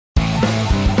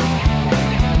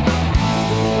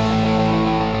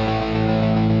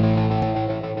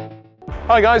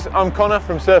Hi guys, I'm Connor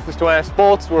from Surface to Air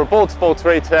Sports. We're a board sports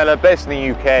retailer based in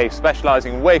the UK,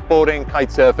 specialising in wakeboarding,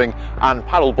 kitesurfing and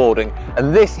paddleboarding.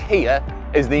 And this here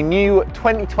is the new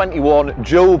 2021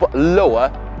 Jobe Loa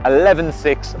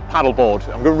 11.6 paddleboard.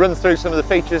 I'm going to run through some of the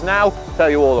features now, tell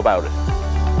you all about it.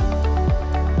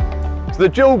 So the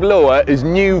Jobe Loa is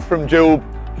new from Jobe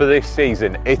for this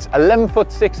season. It's 11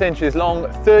 foot 6 inches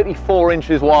long, 34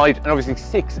 inches wide and obviously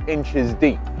 6 inches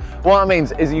deep. What that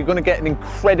means is you're going to get an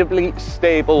incredibly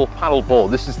stable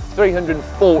paddleboard. This is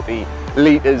 340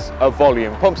 litres of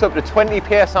volume, pumps up to 20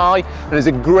 psi and is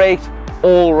a great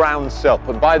all-round SUP.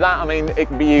 And by that I mean it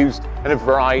can be used in a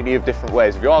variety of different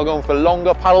ways. If you are going for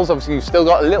longer paddles, obviously you've still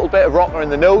got a little bit of rocker in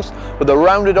the nose, but the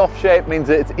rounded off shape means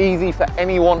that it's easy for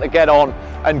anyone to get on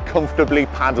and comfortably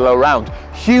paddle around.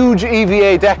 Huge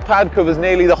EVA deck pad, covers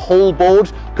nearly the whole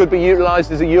board, could be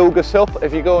utilised as a yoga SUP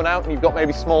if you're going out and you've got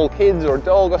maybe small kids or a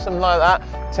dog or something like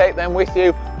that, take them with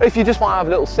you. If you just want to have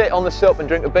a little sit on the SUP and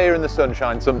drink a beer in the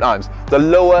sunshine sometimes, the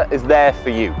Loa is there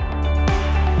for you.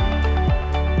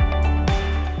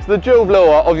 So the Jobe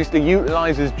Loa obviously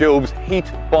utilises Jobe's heat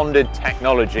bonded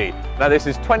technology. Now this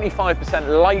is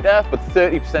 25% lighter but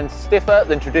 30% stiffer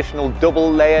than traditional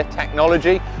double layer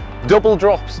technology. Double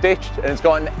drop stitched, and it's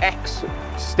got an X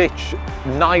stitch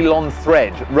nylon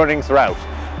thread running throughout.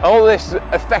 All this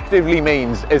effectively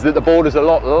means is that the board is a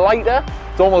lot lighter.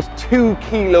 It's almost 2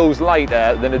 kilos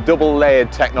lighter than a double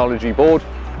layered technology board,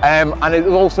 and it's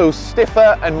also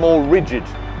stiffer and more rigid.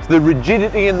 So the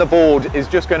rigidity in the board is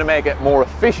just going to make it more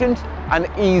efficient and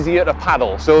easier to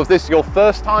paddle. So if this is your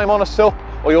first time on a SUP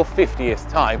or your 50th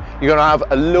time, you're going to have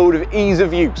a load of ease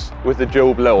of use with the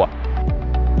Jobe Loa.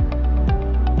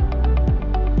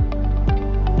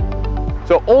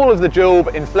 So all of the Jobe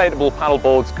inflatable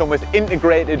paddleboards come with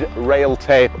integrated rail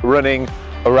tape running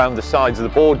around the sides of the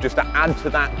board just to add to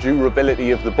that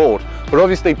durability of the board. But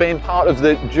obviously being part of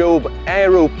the Jobe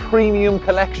Aero Premium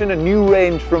collection, a new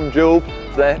range from Jobe,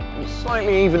 they're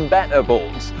slightly even better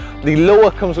boards. The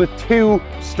Loa comes with 2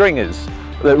 stringers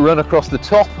that run across the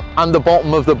top and the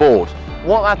bottom of the board.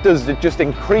 What that does is it just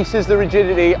increases the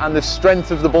rigidity and the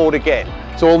strength of the board again.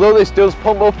 So although this does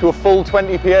pump up to a full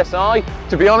 20 psi,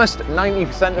 to be honest,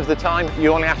 90% of the time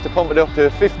you only have to pump it up to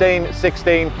 15,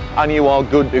 16 and you are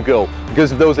good to go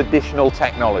because of those additional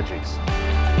technologies.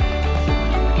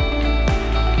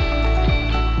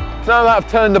 So now that I've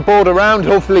turned the board around,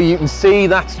 hopefully you can see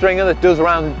that stringer that does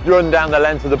run down the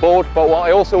length of the board. But what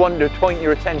I also wanted to point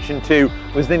your attention to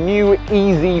was the new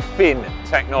Easy Fin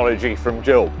technology from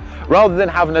Jobe. Rather than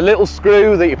having a little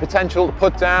screw that you potential to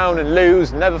put down and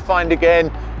lose, never find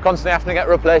again, constantly having to get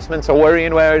replacements or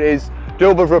worrying where it is,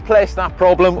 Jobe have replaced that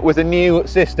problem with a new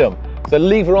system. So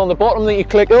lever on the bottom that you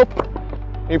click up,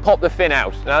 you pop the fin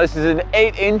out. Now this is an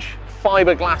 8-inch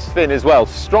fiberglass fin as well,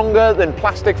 stronger than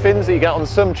plastic fins that you get on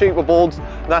some cheaper boards.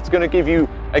 And that's going to give you,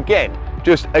 again,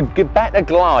 just a better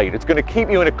glide. It's going to keep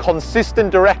you in a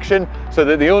consistent direction so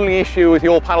that the only issue with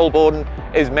your paddleboarding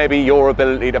is maybe your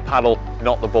ability to paddle,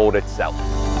 not the board itself.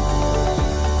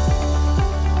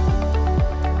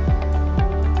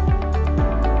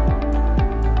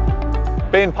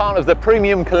 Being part of the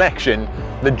premium collection,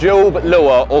 the Jobe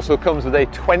Loa also comes with a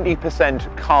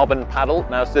 20% carbon paddle.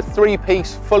 Now it's a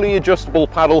 3-piece fully adjustable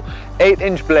paddle,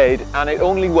 8-inch blade, and it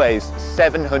only weighs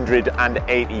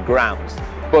 780 grams.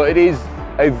 But it is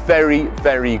a very,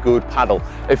 very good paddle.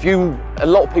 A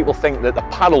lot of people think that the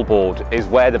paddleboard is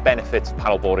where the benefits of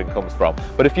paddleboarding comes from.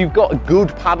 But if you've got a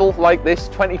good paddle like this,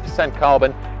 20%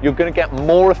 carbon, you're going to get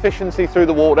more efficiency through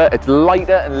the water. It's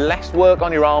lighter and less work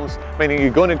on your arms, meaning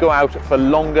you're going to go out for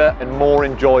longer and more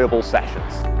enjoyable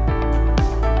sessions.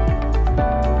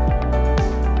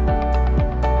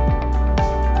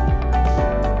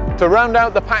 To round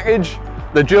out the package,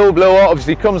 the Jobe Loa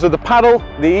obviously comes with the paddle,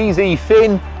 the Easy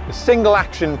Fin, the single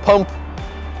action pump,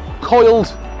 coiled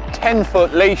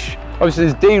 10-foot leash. Obviously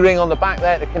there's D-ring on the back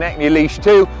there to connect your leash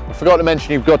to. I forgot to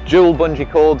mention you've got dual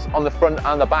bungee cords on the front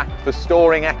and the back for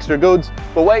storing extra goods.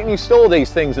 But where can you store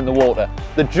these things in the water?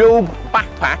 The Jobe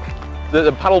backpack that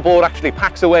the paddleboard actually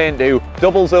packs away into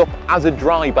doubles up as a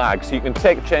dry bag. So you can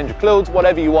take a change of clothes,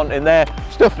 whatever you want in there,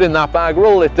 stuff it in that bag,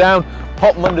 roll it down,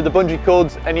 pop them under the bungee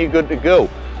cords and you're good to go.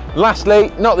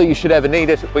 Lastly, not that you should ever need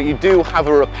it, but you do have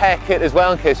a repair kit as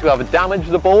well in case you have a damage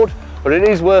to the board. But it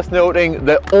is worth noting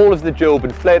that all of the Jobe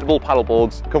inflatable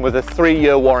paddleboards come with a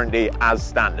 3-year warranty as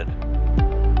standard.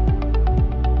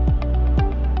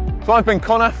 So I've been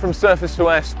Connor from Surface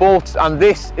to Air Sports, and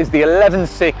this is the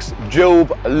 11.6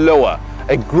 Jobe Loa,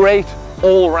 a great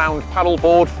all-round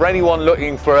paddleboard for anyone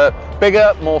looking for a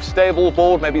bigger, more stable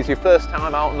board. Maybe it's your first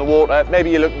time out in the water, maybe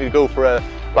you're looking to go for a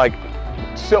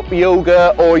SUP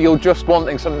yoga, or you're just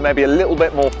wanting something maybe a little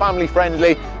bit more family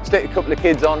friendly, stick a couple of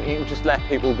kids on, you can just let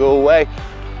people go away,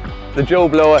 the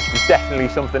Jobe Loa is definitely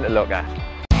something to look at.